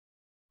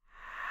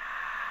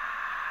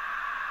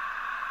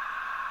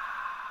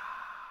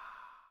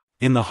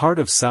In the heart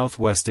of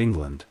southwest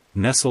England,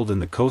 nestled in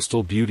the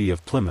coastal beauty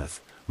of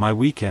Plymouth, my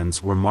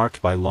weekends were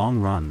marked by long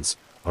runs,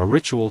 a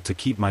ritual to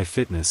keep my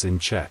fitness in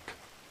check.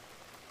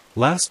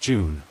 Last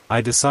June,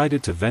 I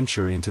decided to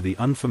venture into the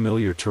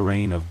unfamiliar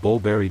terrain of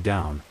Bulberry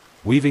Down,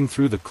 weaving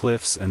through the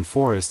cliffs and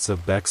forests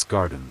of Beck's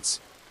Gardens.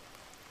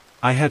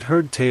 I had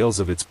heard tales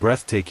of its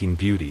breathtaking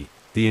beauty,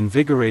 the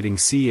invigorating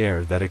sea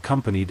air that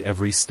accompanied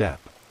every step.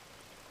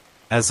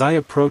 As I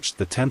approached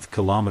the 10th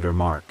kilometer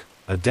mark,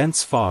 a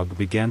dense fog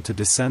began to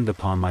descend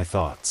upon my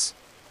thoughts.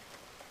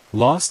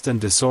 Lost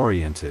and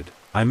disoriented,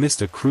 I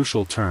missed a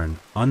crucial turn,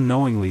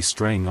 unknowingly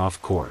straying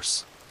off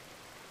course.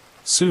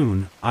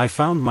 Soon, I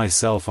found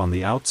myself on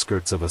the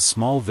outskirts of a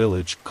small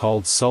village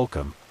called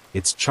Sulcombe,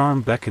 its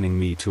charm beckoning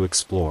me to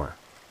explore.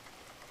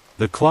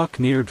 The clock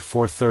neared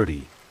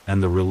 4:30,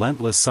 and the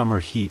relentless summer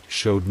heat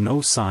showed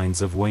no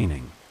signs of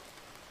waning.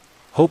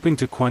 Hoping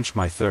to quench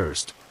my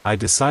thirst, I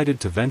decided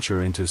to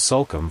venture into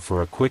Sulcombe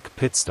for a quick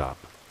pit stop.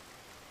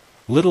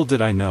 Little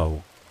did I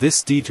know,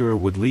 this detour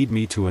would lead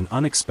me to an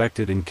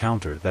unexpected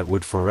encounter that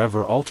would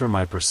forever alter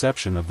my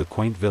perception of the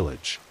quaint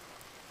village.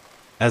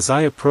 As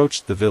I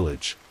approached the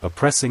village, a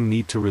pressing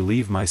need to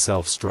relieve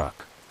myself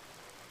struck.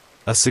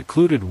 A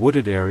secluded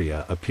wooded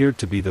area appeared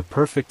to be the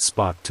perfect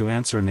spot to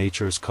answer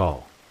nature's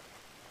call.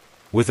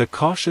 With a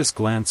cautious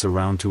glance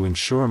around to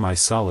ensure my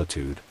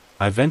solitude,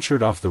 I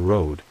ventured off the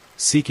road,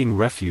 seeking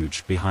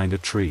refuge behind a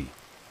tree.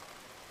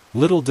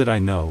 Little did I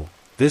know,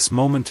 this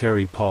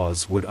momentary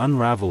pause would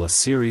unravel a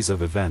series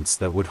of events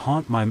that would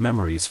haunt my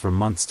memories for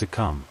months to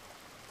come.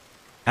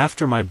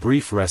 After my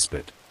brief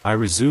respite, I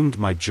resumed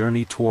my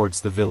journey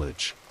towards the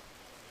village.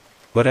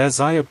 But as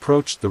I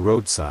approached the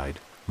roadside,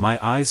 my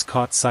eyes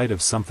caught sight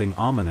of something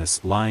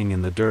ominous lying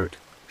in the dirt,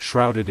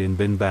 shrouded in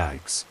bin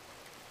bags.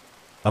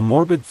 A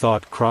morbid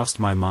thought crossed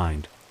my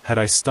mind: had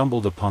I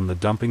stumbled upon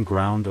the dumping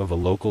ground of a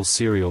local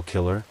serial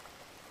killer?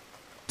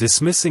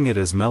 Dismissing it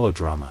as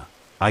melodrama,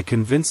 I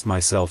convinced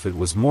myself it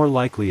was more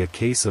likely a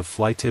case of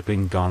fly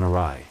tipping gone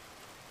awry.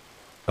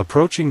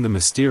 Approaching the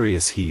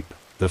mysterious heap,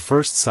 the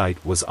first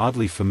sight was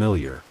oddly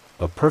familiar,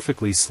 a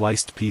perfectly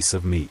sliced piece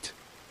of meat.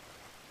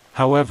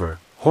 However,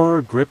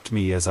 horror gripped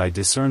me as I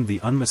discerned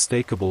the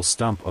unmistakable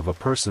stump of a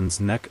person's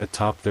neck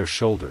atop their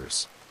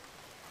shoulders.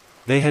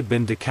 They had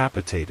been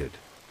decapitated.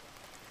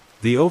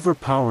 The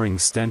overpowering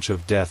stench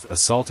of death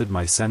assaulted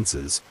my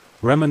senses,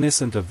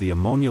 reminiscent of the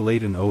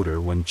ammonia-laden odor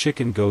when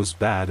chicken goes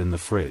bad in the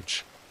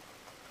fridge.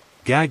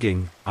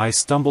 Gagging, I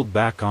stumbled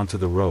back onto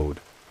the road,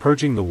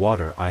 purging the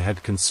water I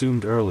had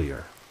consumed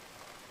earlier.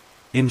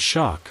 In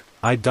shock,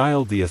 I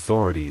dialed the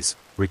authorities,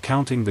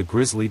 recounting the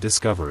grisly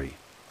discovery.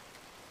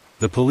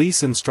 The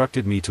police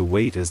instructed me to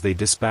wait as they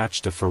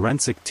dispatched a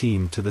forensic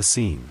team to the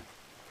scene.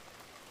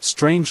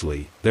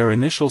 Strangely, their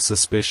initial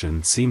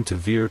suspicion seemed to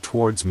veer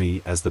towards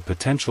me as the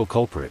potential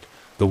culprit,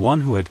 the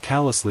one who had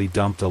callously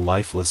dumped a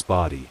lifeless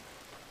body.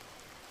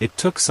 It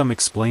took some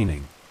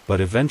explaining,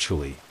 but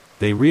eventually,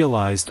 they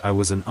realized I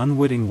was an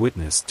unwitting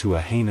witness to a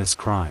heinous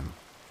crime.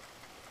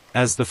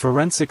 As the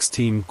forensics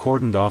team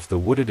cordoned off the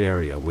wooded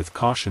area with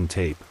caution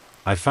tape,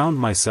 I found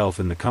myself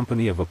in the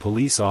company of a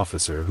police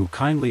officer who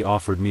kindly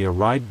offered me a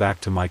ride back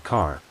to my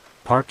car,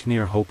 parked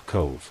near Hope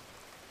Cove.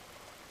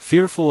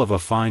 Fearful of a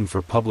fine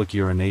for public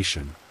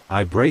urination,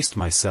 I braced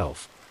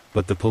myself,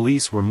 but the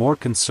police were more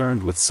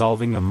concerned with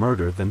solving a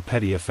murder than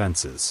petty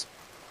offenses.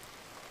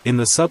 In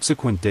the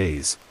subsequent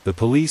days, the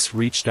police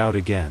reached out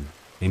again,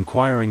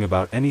 inquiring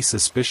about any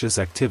suspicious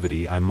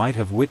activity I might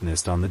have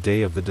witnessed on the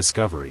day of the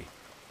discovery.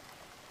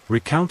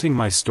 Recounting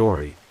my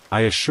story,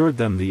 I assured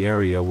them the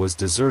area was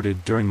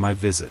deserted during my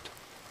visit.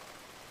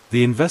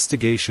 The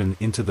investigation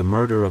into the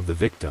murder of the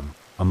victim,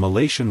 a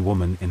Malaysian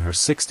woman in her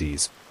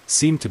 60s,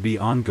 seemed to be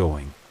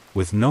ongoing,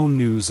 with no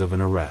news of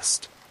an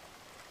arrest.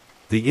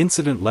 The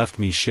incident left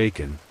me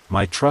shaken,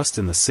 my trust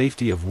in the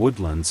safety of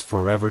woodlands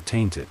forever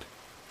tainted.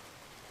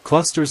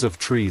 Clusters of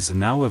trees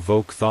now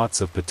evoke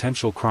thoughts of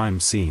potential crime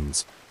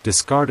scenes,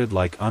 discarded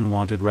like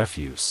unwanted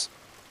refuse.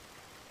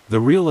 The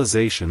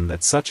realization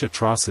that such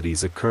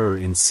atrocities occur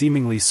in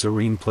seemingly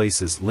serene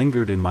places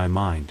lingered in my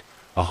mind,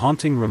 a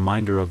haunting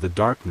reminder of the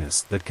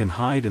darkness that can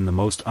hide in the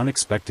most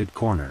unexpected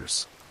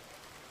corners.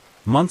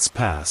 Months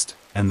passed,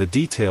 and the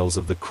details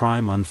of the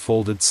crime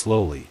unfolded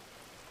slowly.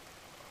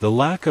 The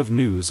lack of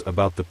news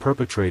about the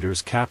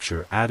perpetrator's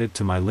capture added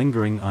to my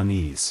lingering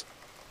unease.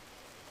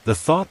 The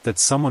thought that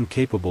someone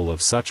capable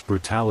of such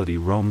brutality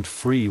roamed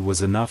free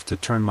was enough to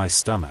turn my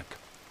stomach.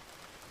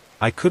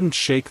 I couldn't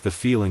shake the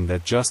feeling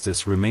that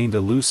justice remained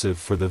elusive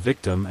for the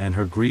victim and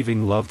her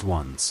grieving loved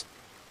ones.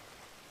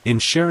 In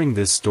sharing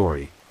this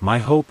story, my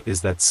hope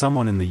is that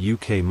someone in the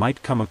UK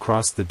might come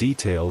across the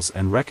details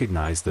and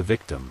recognize the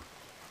victim.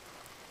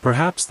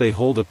 Perhaps they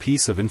hold a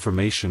piece of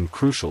information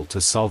crucial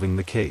to solving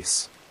the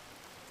case.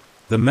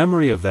 The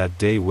memory of that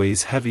day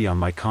weighs heavy on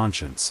my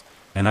conscience,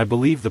 and I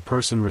believe the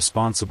person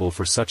responsible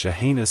for such a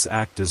heinous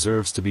act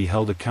deserves to be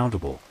held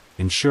accountable,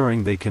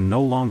 ensuring they can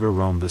no longer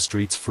roam the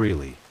streets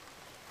freely.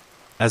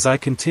 As I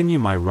continue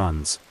my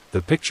runs,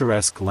 the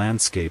picturesque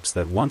landscapes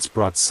that once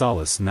brought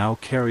solace now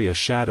carry a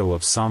shadow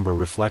of somber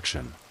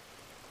reflection.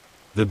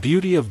 The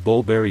beauty of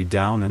Bulberry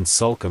Down and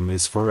Sulcombe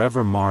is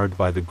forever marred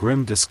by the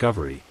grim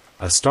discovery,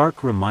 a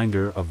stark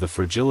reminder of the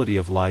fragility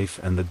of life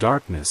and the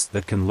darkness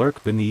that can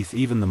lurk beneath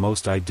even the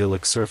most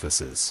idyllic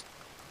surfaces.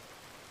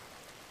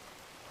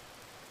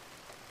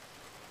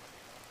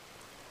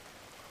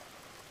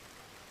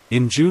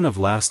 In June of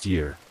last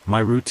year, my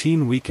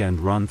routine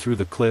weekend run through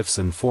the cliffs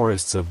and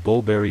forests of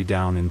Bulberry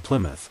Down in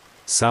Plymouth,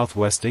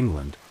 southwest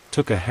England,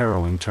 took a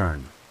harrowing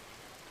turn.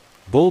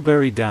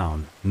 Bulberry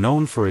Down,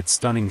 known for its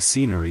stunning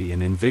scenery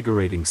and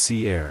invigorating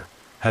sea air,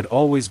 had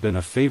always been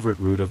a favorite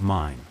route of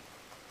mine.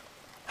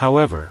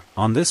 However,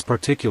 on this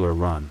particular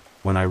run,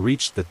 when I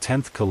reached the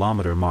 10th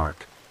kilometer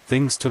mark,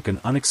 things took an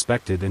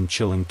unexpected and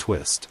chilling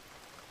twist.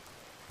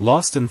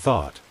 Lost in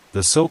thought,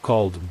 the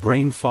so-called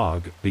brain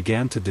fog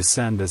began to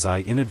descend as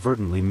I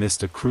inadvertently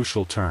missed a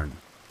crucial turn.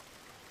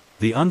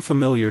 The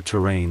unfamiliar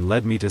terrain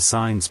led me to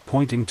signs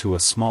pointing to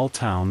a small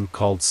town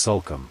called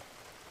Sulcombe.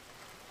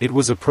 It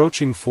was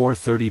approaching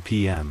 4:30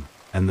 p.m.,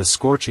 and the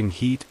scorching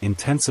heat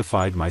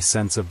intensified my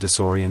sense of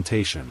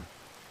disorientation.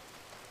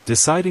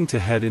 Deciding to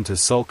head into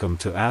Sulcombe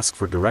to ask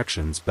for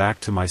directions back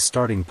to my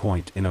starting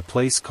point in a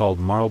place called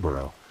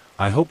Marlborough,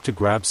 I hoped to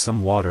grab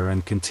some water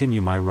and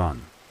continue my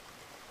run.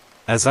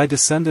 As I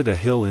descended a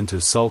hill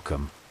into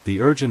Sulcombe,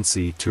 the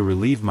urgency to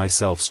relieve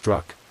myself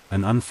struck,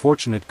 an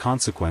unfortunate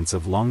consequence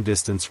of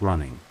long-distance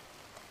running.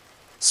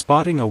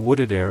 Spotting a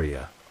wooded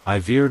area, I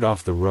veered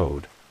off the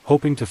road,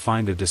 hoping to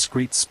find a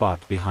discreet spot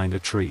behind a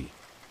tree.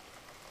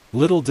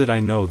 Little did I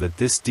know that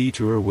this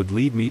detour would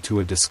lead me to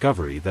a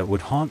discovery that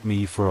would haunt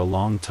me for a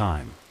long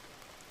time.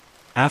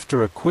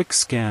 After a quick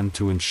scan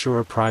to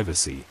ensure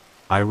privacy,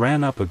 I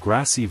ran up a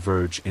grassy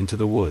verge into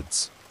the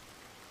woods.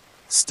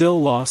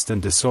 Still lost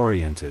and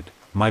disoriented,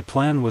 my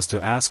plan was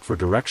to ask for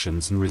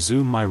directions and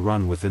resume my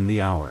run within the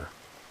hour.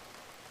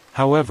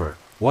 However,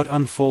 what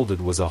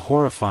unfolded was a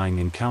horrifying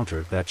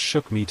encounter that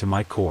shook me to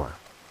my core.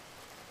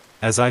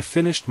 As I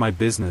finished my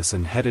business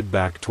and headed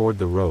back toward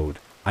the road,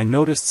 I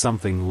noticed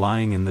something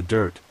lying in the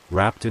dirt,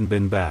 wrapped in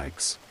bin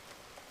bags.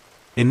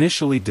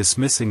 Initially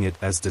dismissing it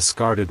as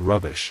discarded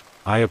rubbish,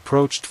 I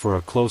approached for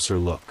a closer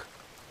look.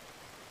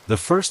 The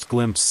first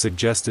glimpse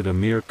suggested a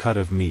mere cut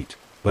of meat,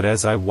 but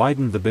as I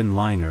widened the bin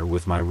liner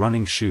with my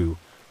running shoe,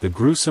 the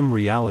gruesome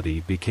reality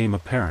became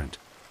apparent,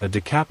 a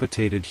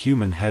decapitated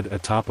human head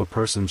atop a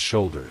person's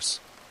shoulders.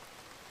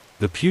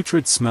 The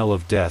putrid smell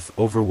of death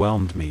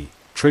overwhelmed me,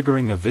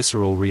 triggering a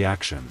visceral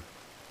reaction.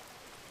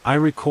 I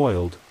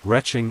recoiled,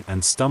 retching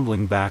and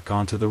stumbling back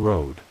onto the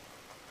road.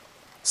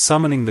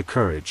 Summoning the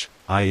courage,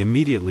 I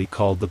immediately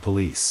called the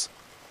police.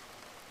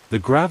 The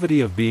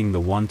gravity of being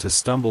the one to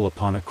stumble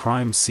upon a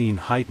crime scene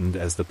heightened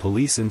as the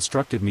police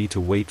instructed me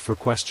to wait for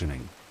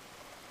questioning.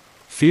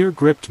 Fear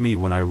gripped me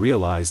when I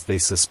realized they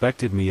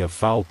suspected me of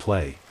foul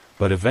play,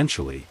 but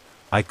eventually,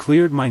 I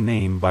cleared my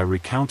name by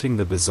recounting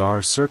the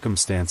bizarre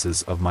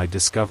circumstances of my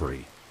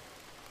discovery.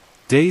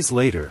 Days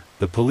later,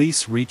 the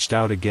police reached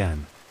out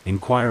again,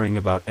 inquiring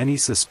about any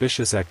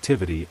suspicious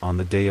activity on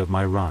the day of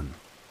my run.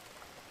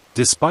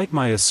 Despite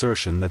my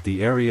assertion that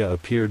the area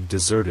appeared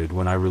deserted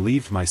when I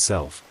relieved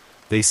myself,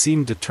 they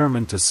seemed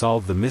determined to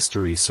solve the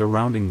mystery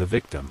surrounding the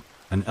victim,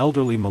 an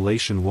elderly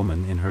Malaysian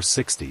woman in her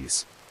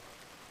 60s.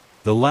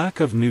 The lack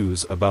of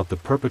news about the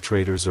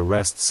perpetrator's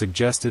arrest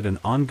suggested an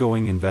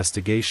ongoing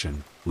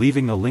investigation,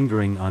 leaving a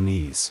lingering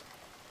unease.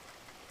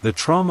 The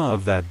trauma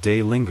of that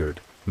day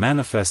lingered,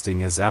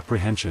 manifesting as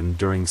apprehension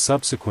during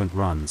subsequent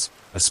runs,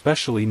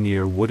 especially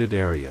near wooded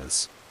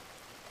areas.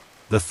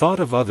 The thought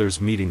of others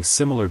meeting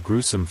similar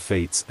gruesome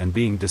fates and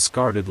being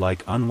discarded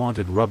like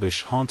unwanted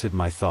rubbish haunted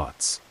my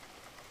thoughts.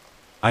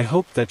 I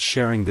hoped that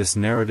sharing this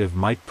narrative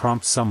might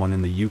prompt someone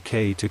in the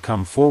UK to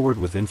come forward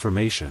with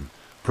information,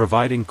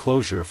 providing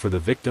closure for the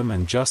victim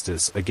and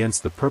justice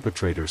against the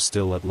perpetrator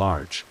still at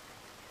large.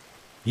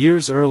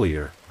 Years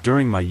earlier,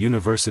 during my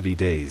university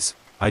days,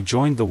 I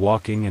joined the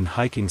Walking and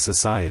Hiking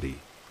Society.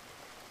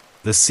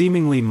 The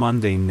seemingly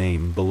mundane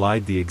name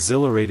belied the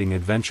exhilarating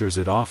adventures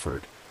it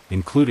offered,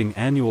 including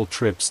annual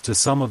trips to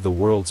some of the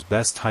world's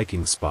best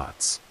hiking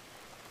spots.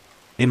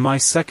 In my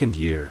second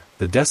year,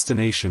 the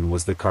destination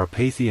was the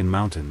Carpathian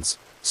Mountains,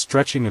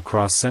 stretching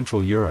across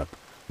Central Europe,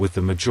 with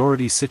the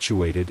majority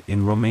situated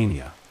in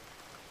Romania.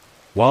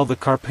 While the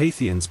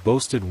Carpathians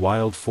boasted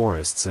wild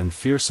forests and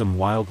fearsome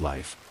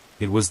wildlife,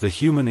 it was the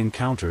human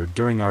encounter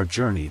during our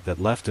journey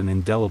that left an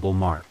indelible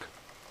mark.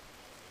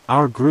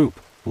 Our group,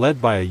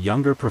 led by a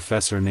younger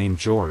professor named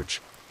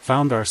George,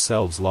 found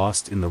ourselves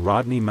lost in the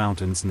Rodney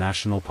Mountains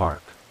National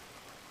Park.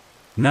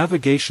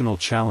 Navigational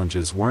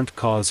challenges weren't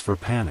cause for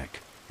panic,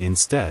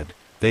 instead,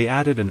 they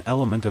added an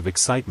element of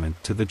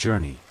excitement to the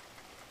journey.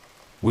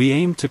 We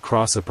aimed to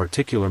cross a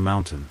particular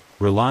mountain,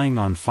 relying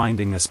on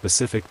finding a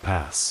specific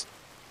pass.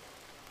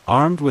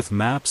 Armed with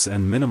maps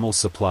and minimal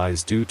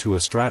supplies due to a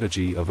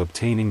strategy of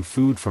obtaining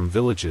food from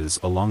villages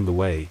along the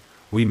way,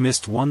 we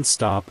missed one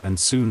stop and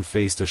soon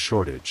faced a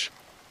shortage.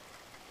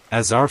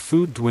 As our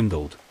food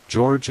dwindled,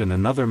 George and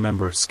another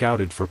member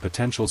scouted for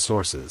potential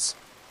sources.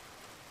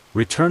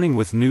 Returning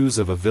with news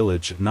of a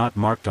village not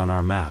marked on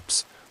our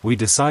maps, we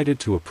decided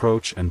to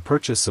approach and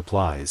purchase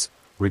supplies,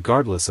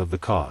 regardless of the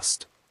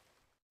cost.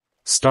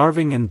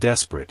 Starving and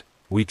desperate,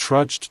 we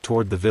trudged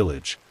toward the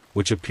village,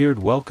 which appeared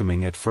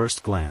welcoming at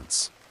first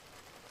glance.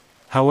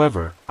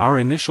 However, our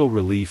initial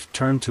relief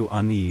turned to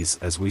unease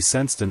as we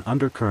sensed an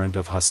undercurrent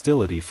of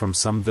hostility from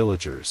some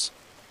villagers.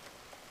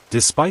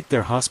 Despite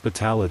their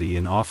hospitality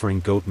in offering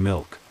goat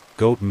milk,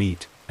 goat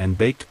meat, and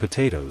baked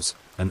potatoes,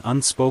 an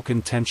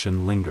unspoken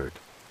tension lingered.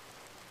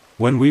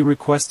 When we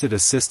requested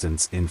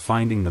assistance in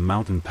finding the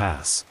mountain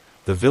pass,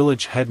 the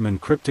village headman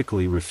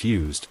cryptically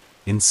refused,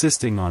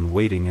 insisting on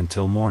waiting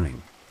until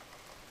morning.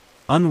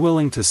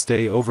 Unwilling to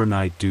stay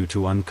overnight due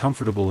to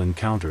uncomfortable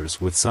encounters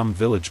with some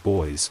village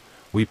boys,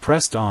 we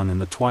pressed on in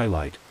the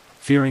twilight,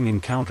 fearing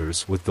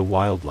encounters with the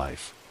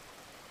wildlife.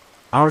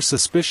 Our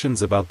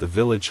suspicions about the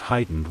village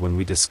heightened when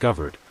we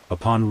discovered,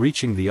 upon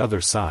reaching the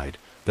other side,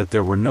 that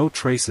there were no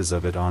traces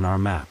of it on our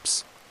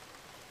maps.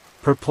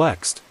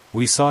 Perplexed,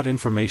 we sought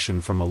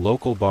information from a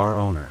local bar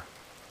owner.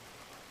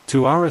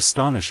 To our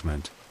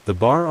astonishment, the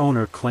bar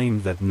owner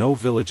claimed that no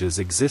villages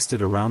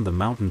existed around the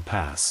mountain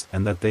pass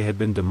and that they had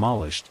been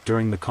demolished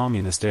during the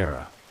communist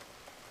era.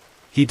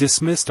 He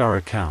dismissed our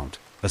account,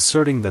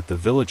 asserting that the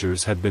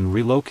villagers had been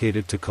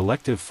relocated to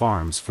collective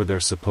farms for their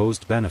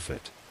supposed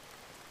benefit.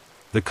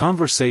 The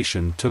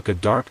conversation took a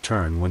dark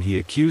turn when he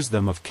accused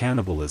them of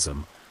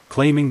cannibalism,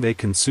 claiming they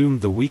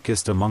consumed the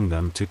weakest among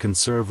them to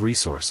conserve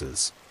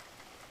resources.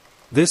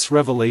 This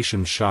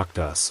revelation shocked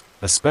us,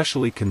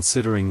 especially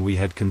considering we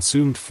had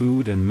consumed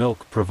food and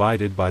milk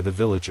provided by the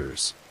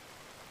villagers.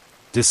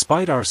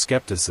 Despite our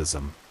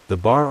skepticism, the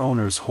bar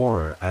owner's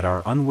horror at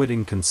our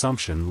unwitting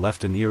consumption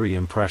left an eerie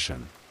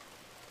impression.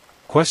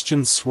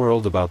 Questions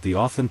swirled about the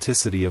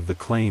authenticity of the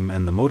claim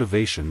and the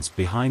motivations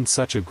behind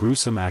such a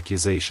gruesome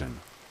accusation.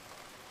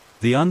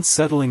 The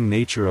unsettling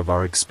nature of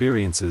our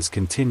experiences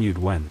continued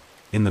when,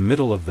 in the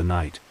middle of the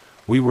night,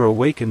 we were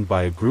awakened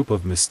by a group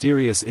of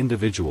mysterious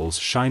individuals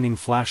shining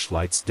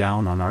flashlights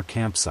down on our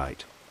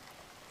campsite.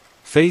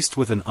 Faced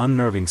with an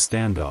unnerving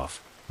standoff,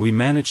 we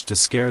managed to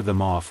scare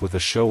them off with a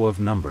show of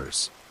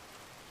numbers.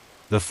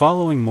 The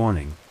following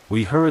morning,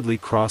 we hurriedly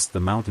crossed the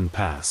mountain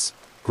pass,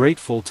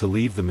 grateful to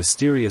leave the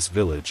mysterious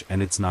village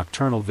and its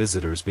nocturnal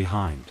visitors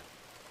behind.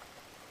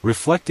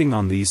 Reflecting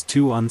on these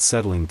two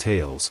unsettling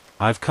tales,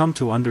 I've come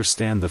to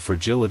understand the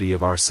fragility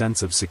of our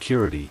sense of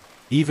security,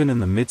 even in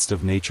the midst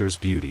of nature's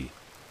beauty.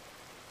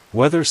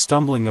 Whether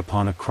stumbling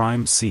upon a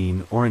crime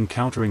scene or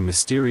encountering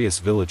mysterious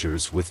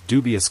villagers with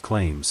dubious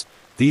claims,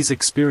 these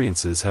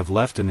experiences have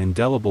left an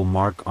indelible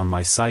mark on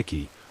my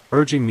psyche,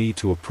 urging me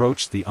to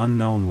approach the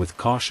unknown with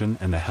caution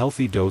and a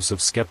healthy dose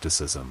of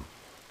skepticism.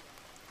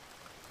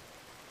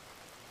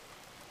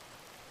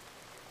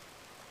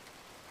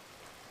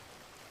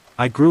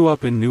 I grew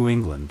up in New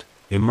England,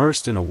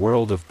 immersed in a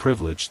world of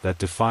privilege that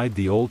defied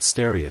the old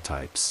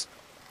stereotypes.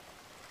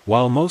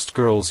 While most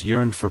girls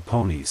yearned for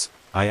ponies,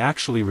 I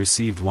actually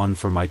received one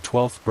for my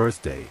 12th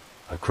birthday,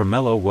 a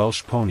Cremello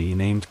Welsh pony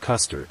named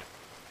Custard.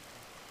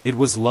 It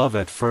was love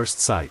at first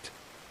sight.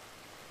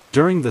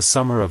 During the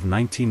summer of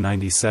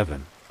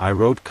 1997, I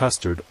rode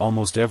Custard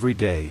almost every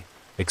day,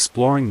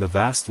 exploring the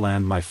vast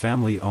land my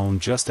family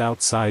owned just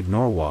outside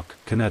Norwalk,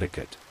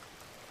 Connecticut.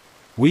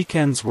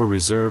 Weekends were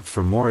reserved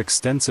for more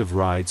extensive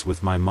rides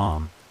with my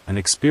mom, an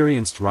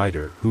experienced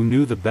rider who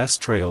knew the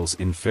best trails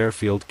in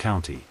Fairfield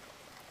County.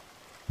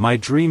 My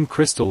dream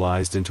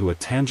crystallized into a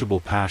tangible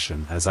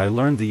passion as I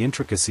learned the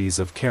intricacies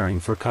of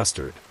caring for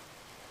Custard.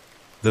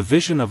 The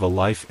vision of a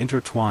life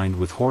intertwined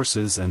with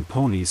horses and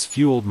ponies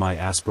fueled my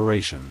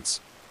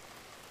aspirations.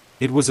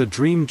 It was a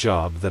dream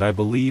job that I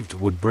believed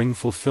would bring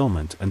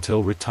fulfillment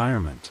until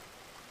retirement.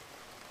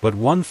 But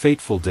one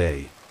fateful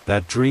day,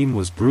 that dream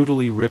was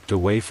brutally ripped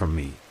away from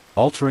me,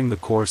 altering the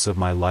course of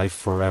my life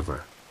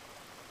forever.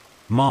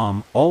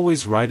 Mom,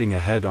 always riding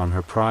ahead on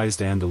her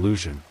prized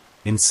Andalusian,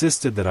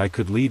 insisted that I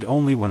could lead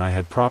only when I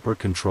had proper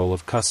control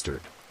of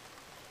Custard.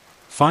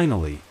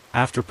 Finally,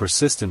 after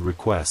persistent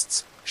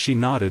requests, she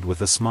nodded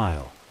with a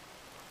smile.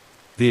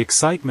 The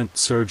excitement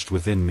surged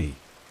within me.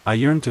 I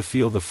yearned to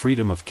feel the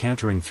freedom of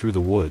cantering through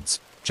the woods,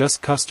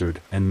 just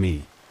Custard and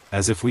me,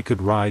 as if we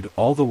could ride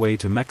all the way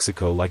to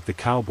Mexico like the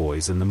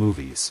cowboys in the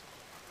movies.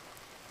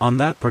 On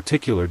that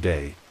particular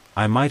day,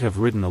 I might have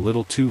ridden a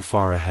little too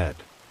far ahead.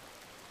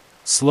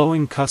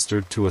 Slowing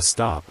Custard to a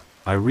stop,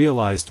 I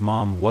realized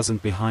Mom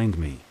wasn't behind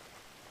me.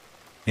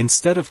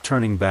 Instead of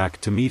turning back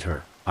to meet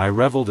her, I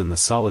reveled in the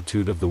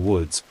solitude of the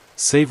woods,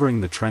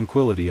 savoring the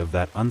tranquility of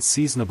that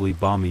unseasonably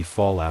balmy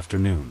fall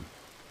afternoon.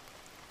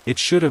 It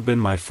should have been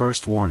my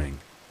first warning,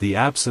 the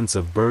absence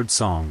of bird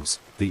songs,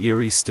 the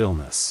eerie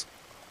stillness.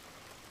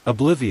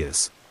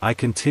 Oblivious, I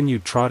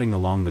continued trotting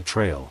along the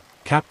trail,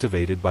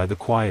 captivated by the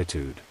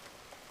quietude.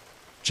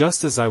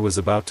 Just as I was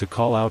about to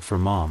call out for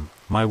Mom,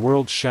 my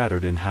world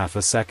shattered in half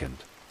a second.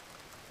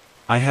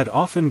 I had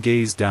often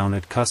gazed down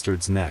at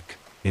Custard's neck,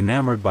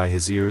 enamored by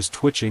his ears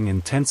twitching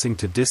and tensing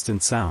to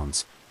distant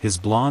sounds, his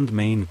blonde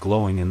mane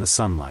glowing in the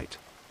sunlight.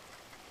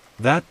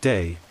 That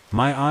day,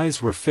 my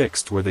eyes were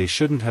fixed where they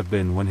shouldn't have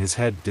been when his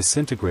head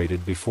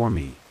disintegrated before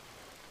me.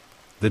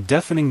 The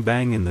deafening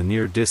bang in the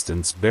near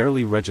distance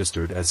barely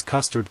registered as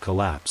Custard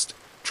collapsed,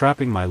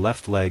 trapping my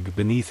left leg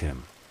beneath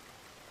him.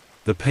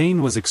 The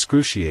pain was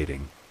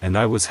excruciating, and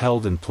I was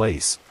held in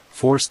place,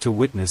 forced to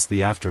witness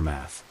the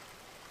aftermath.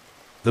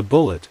 The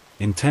bullet,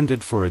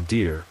 intended for a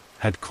deer,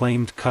 had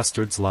claimed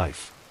Custard's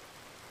life.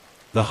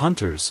 The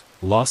hunters,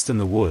 lost in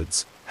the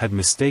woods, had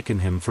mistaken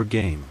him for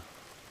game.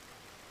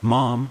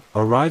 Mom,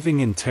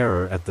 arriving in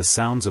terror at the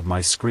sounds of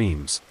my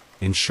screams,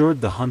 ensured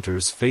the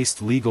hunters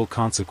faced legal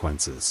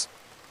consequences.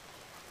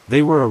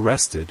 They were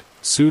arrested,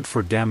 sued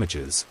for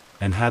damages,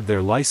 and had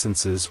their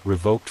licenses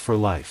revoked for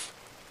life.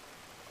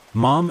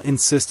 Mom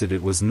insisted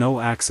it was no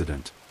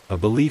accident, a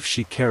belief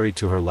she carried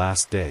to her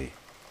last day.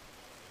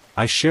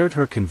 I shared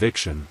her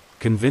conviction,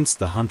 convinced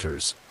the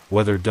hunters,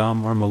 whether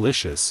dumb or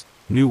malicious,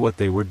 knew what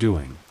they were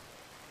doing.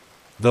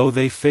 Though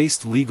they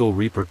faced legal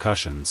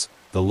repercussions,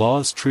 the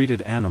laws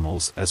treated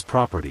animals as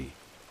property.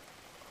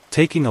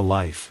 Taking a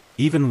life,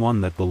 even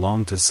one that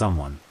belonged to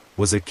someone,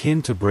 was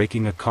akin to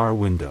breaking a car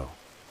window.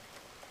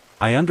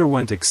 I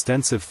underwent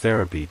extensive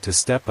therapy to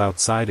step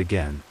outside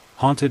again,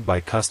 haunted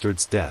by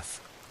Custard's death.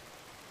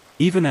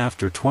 Even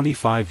after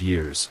 25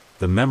 years,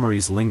 the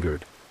memories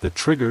lingered, the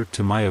trigger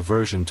to my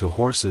aversion to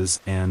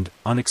horses and,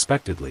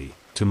 unexpectedly,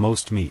 to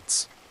most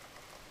meats.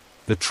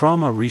 The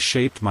trauma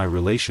reshaped my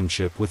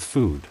relationship with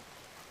food.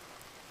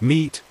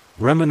 Meat,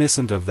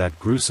 reminiscent of that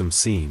gruesome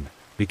scene,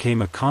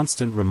 became a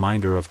constant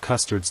reminder of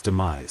Custard's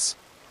demise.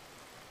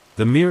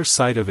 The mere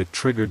sight of it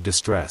triggered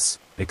distress,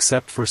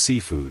 except for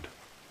seafood.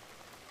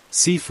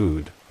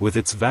 Seafood, with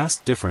its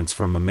vast difference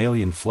from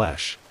mammalian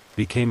flesh,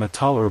 became a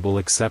tolerable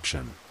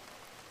exception.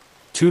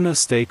 Tuna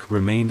steak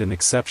remained an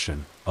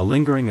exception, a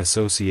lingering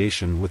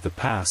association with the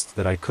past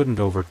that I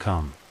couldn't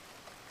overcome.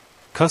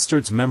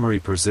 Custard's memory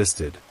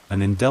persisted,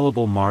 an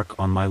indelible mark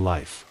on my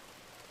life.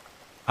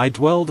 I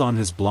dwelled on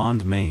his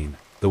blonde mane,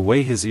 the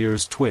way his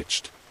ears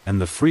twitched,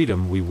 and the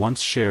freedom we once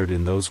shared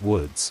in those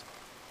woods.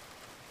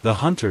 The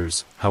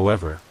hunters,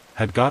 however,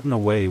 had gotten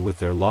away with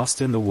their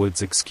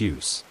lost-in-the-woods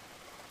excuse.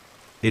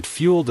 It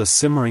fueled a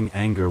simmering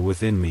anger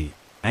within me,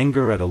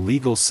 anger at a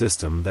legal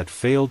system that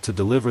failed to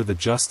deliver the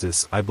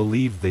justice I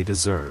believed they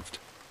deserved.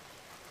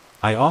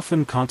 I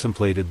often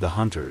contemplated the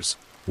hunters,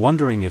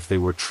 wondering if they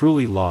were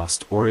truly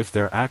lost or if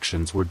their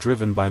actions were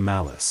driven by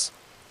malice.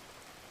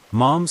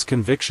 Mom's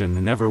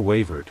conviction never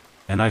wavered,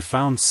 and I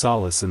found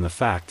solace in the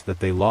fact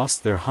that they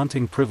lost their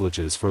hunting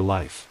privileges for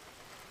life.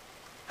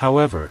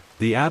 However,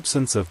 the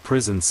absence of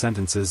prison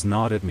sentences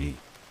gnawed at me.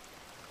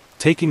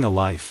 Taking a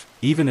life,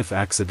 even if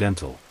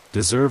accidental,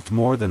 deserved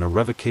more than a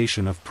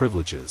revocation of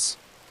privileges.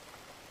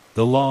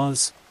 The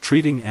laws,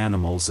 treating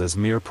animals as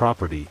mere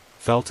property,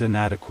 felt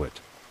inadequate.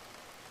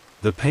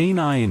 The pain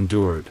I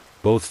endured,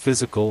 both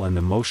physical and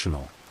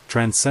emotional,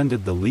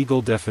 transcended the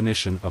legal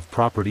definition of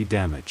property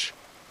damage.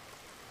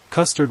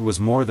 Custard was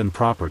more than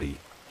property,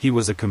 he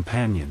was a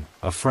companion,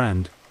 a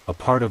friend, a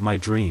part of my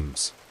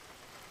dreams.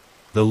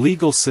 The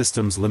legal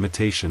system's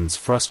limitations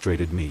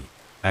frustrated me,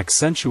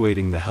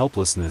 accentuating the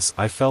helplessness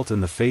I felt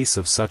in the face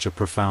of such a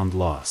profound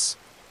loss.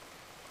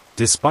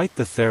 Despite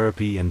the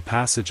therapy and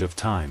passage of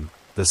time,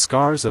 the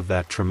scars of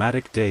that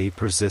traumatic day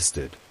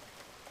persisted.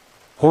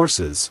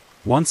 Horses,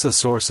 once a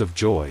source of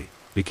joy,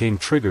 became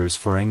triggers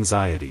for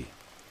anxiety.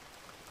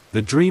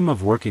 The dream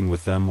of working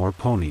with them or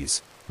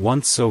ponies,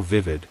 once so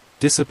vivid,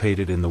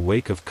 dissipated in the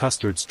wake of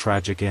Custard's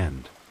tragic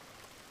end.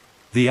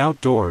 The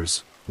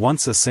outdoors,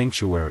 once a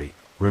sanctuary,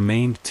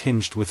 remained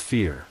tinged with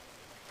fear.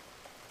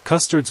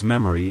 Custard's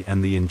memory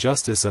and the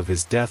injustice of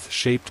his death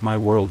shaped my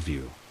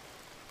worldview.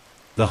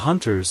 The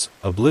hunters,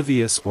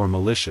 oblivious or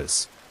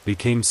malicious,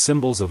 became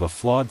symbols of a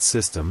flawed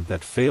system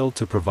that failed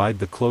to provide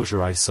the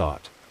closure I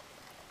sought.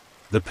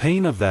 The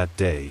pain of that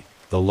day,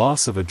 the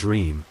loss of a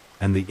dream,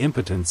 and the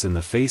impotence in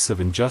the face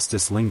of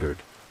injustice lingered,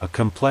 a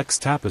complex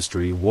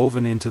tapestry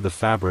woven into the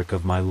fabric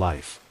of my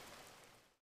life.